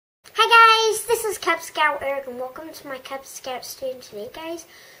guys, this is Cubscout Eric and welcome to my Cubscout stream today, guys.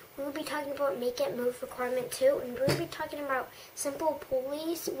 We will be talking about Make It Move Requirement 2, and we'll be talking about simple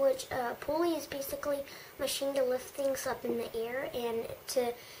pulleys, which pulley is basically a machine to lift things up in the air, and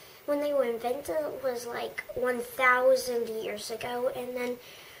when they were invented was like 1,000 years ago, and then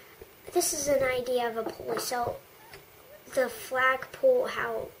this is an idea of a pulley. So the flagpole,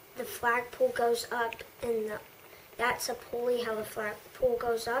 how the flagpole goes up, and that's a pulley, how the flagpole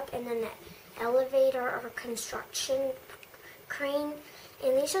goes up, and then the elevator or construction crane.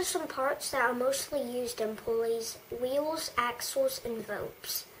 And these are some parts that are mostly used in pulleys: wheels, axles, and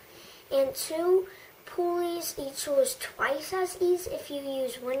ropes. And two pulleys each was twice as easy. If you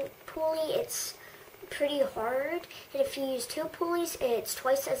use one pulley, it's pretty hard. And if you use two pulleys, it's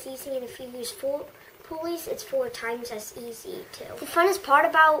twice as easy. And if you use four pulleys, it's 4 times as easy too. The funnest part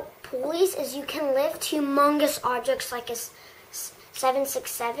about pulleys is you can lift humongous objects like a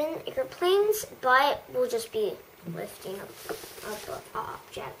 767 airplanes, but we'll just be lifting up an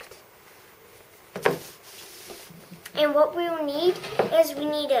object. And what we will need is we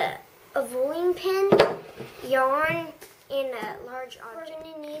need a rolling pin, yarn, and a large object. We're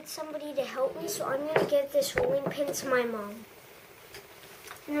going to need somebody to help me, so I'm going to give this rolling pin to my mom.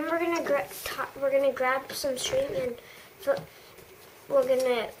 And then we're gonna grab some string, and we're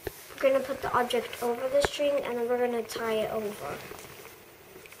gonna put the object over the string, and then we're gonna tie it over.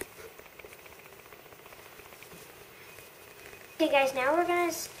 Okay, guys, now we're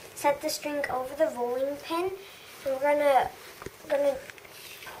gonna set the string over the rolling pin, and we're gonna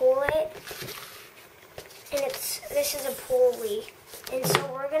pull it, and this is a pulley, and so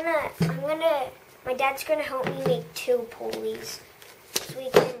my dad's gonna help me make 2 pulleys, so we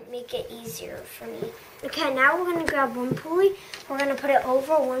can make it easier for me. Okay, now we're going to grab one pulley. We're going to put it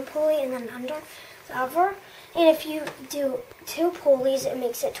over one pulley and then under the other. And if you do 2 pulleys, it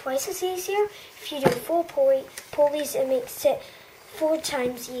makes it twice as easier. If you do 4 pulleys, it makes it 4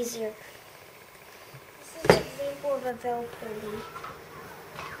 times easier. This is an example of a bell pulley.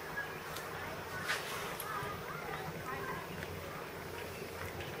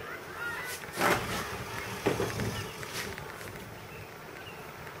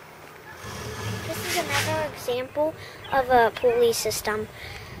 Another example of a pulley system.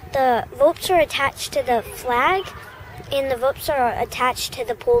 The ropes are attached to the flag, and the ropes are attached to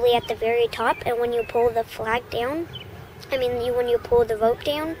the pulley at the very top, and when you pull the flag down, when you pull the rope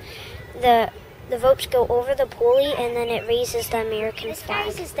down, the ropes go over the pulley, and then it raises the American flag.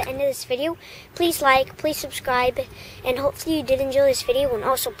 This is the end of this video. Please like, please subscribe, and hopefully you did enjoy this video, and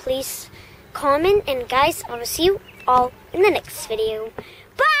also please comment, and guys, I will see you all in the next video.